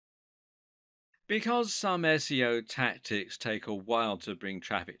Because some SEO tactics take a while to bring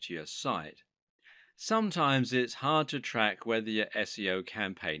traffic to your site, sometimes it's hard to track whether your SEO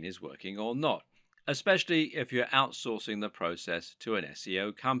campaign is working or not, especially if you're outsourcing the process to an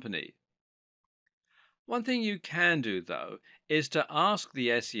SEO company. One thing you can do, though, is to ask the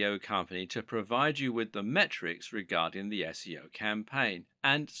SEO company to provide you with the metrics regarding the SEO campaign,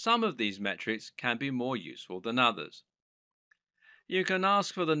 and some of these metrics can be more useful than others. You can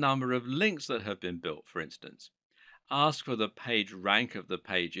ask for the number of links that have been built, for instance. Ask for the page rank of the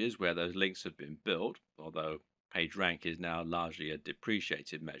pages where those links have been built, although page rank is now largely a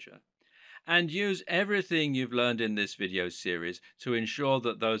depreciated measure. And use everything you've learned in this video series to ensure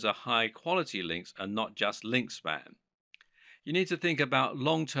that those are high quality links and not just link spam. You need to think about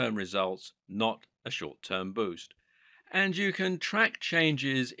long-term results, not a short-term boost. And you can track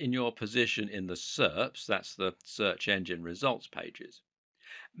changes in your position in the SERPs, that's the search engine results pages.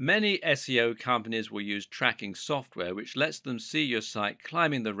 Many SEO companies will use tracking software which lets them see your site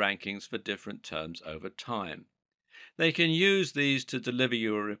climbing the rankings for different terms over time. They can use these to deliver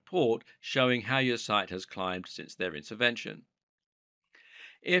you a report showing how your site has climbed since their intervention.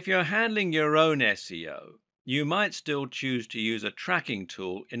 If you're handling your own SEO, you might still choose to use a tracking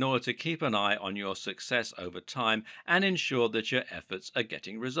tool in order to keep an eye on your success over time and ensure that your efforts are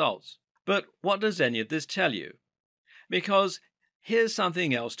getting results. But what does any of this tell you? Because here's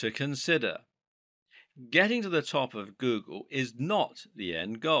something else to consider. Getting to the top of Google is not the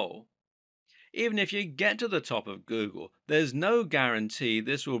end goal. Even if you get to the top of Google, there's no guarantee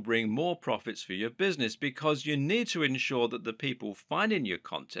this will bring more profits for your business because you need to ensure that the people finding your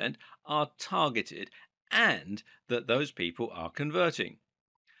content are targeted and that those people are converting.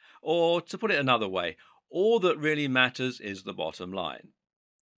 Or, to put it another way, all that really matters is the bottom line.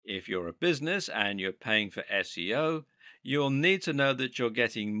 If you're a business and you're paying for SEO, you'll need to know that you're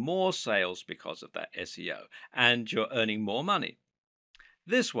getting more sales because of that SEO and you're earning more money.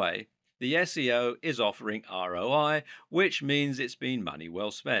 This way, the SEO is offering ROI, which means it's been money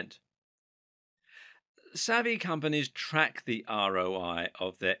well spent. Savvy companies track the ROI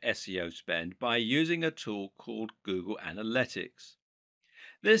of their SEO spend by using a tool called Google Analytics.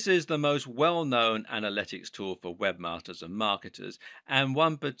 This is the most well-known analytics tool for webmasters and marketers, and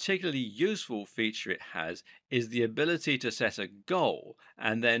one particularly useful feature it has is the ability to set a goal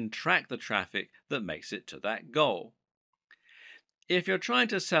and then track the traffic that makes it to that goal. If you're trying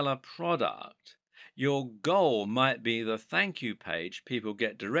to sell a product, your goal might be the thank you page people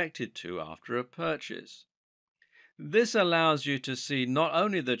get directed to after a purchase. This allows you to see not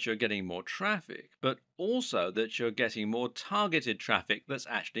only that you're getting more traffic, but also that you're getting more targeted traffic that's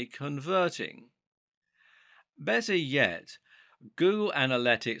actually converting. Better yet, Google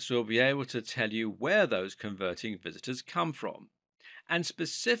Analytics will be able to tell you where those converting visitors come from. And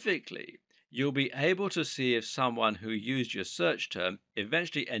specifically, you'll be able to see if someone who used your search term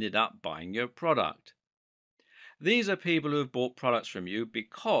eventually ended up buying your product. These are people who have bought products from you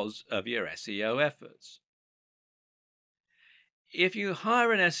because of your SEO efforts. If you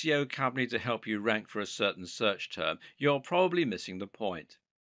hire an SEO company to help you rank for a certain search term, you're probably missing the point.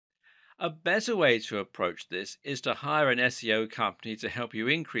 A better way to approach this is to hire an SEO company to help you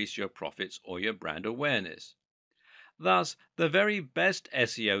increase your profits or your brand awareness. Thus, the very best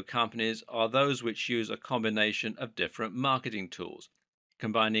SEO companies are those which use a combination of different marketing tools,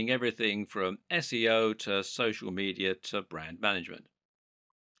 combining everything from SEO to social media to brand management.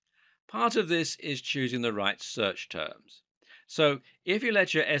 Part of this is choosing the right search terms. So, if you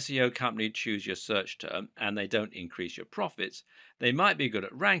let your SEO company choose your search term and they don't increase your profits, they might be good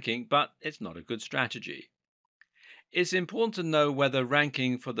at ranking, but it's not a good strategy. It's important to know whether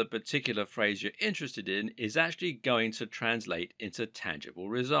ranking for the particular phrase you're interested in is actually going to translate into tangible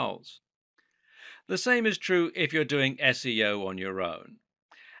results. The same is true if you're doing SEO on your own.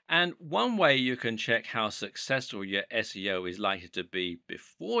 And one way you can check how successful your SEO is likely to be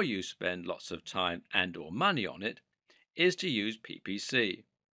before you spend lots of time and/or money on it is to use PPC.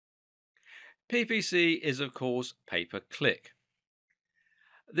 PPC is, of course, pay-per-click.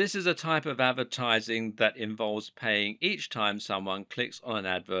 This is a type of advertising that involves paying each time someone clicks on an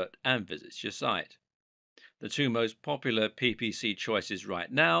advert and visits your site. The two most popular PPC choices right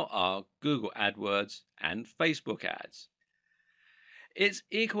now are Google AdWords and Facebook ads. It's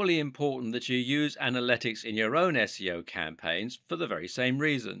equally important that you use analytics in your own SEO campaigns for the very same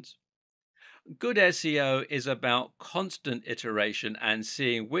reasons. Good SEO is about constant iteration and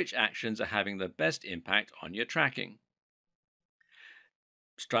seeing which actions are having the best impact on your tracking.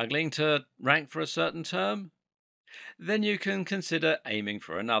 Struggling to rank for a certain term? Then you can consider aiming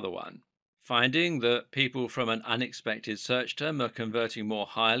for another one. Finding that people from an unexpected search term are converting more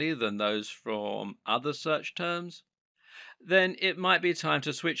highly than those from other search terms? Then it might be time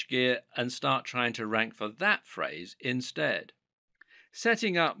to switch gear and start trying to rank for that phrase instead.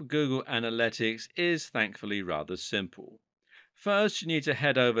 Setting up Google Analytics is thankfully rather simple. First, you need to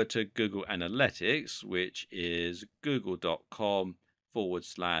head over to Google Analytics, which is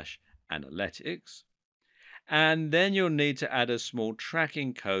google.com/analytics. And then you'll need to add a small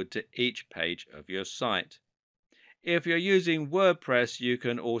tracking code to each page of your site. If you're using WordPress, you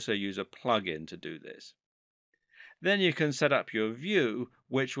can also use a plugin to do this. Then you can set up your view,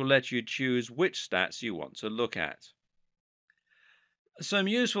 which will let you choose which stats you want to look at. Some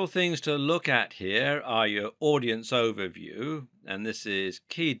useful things to look at here are your audience overview, and this is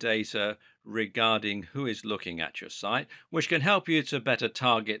key data regarding who is looking at your site, which can help you to better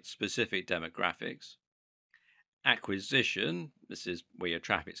target specific demographics. Acquisition, this is where your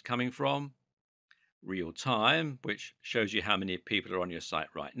traffic's coming from. Real time, which shows you how many people are on your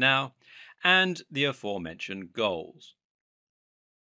site right now. And the aforementioned goals.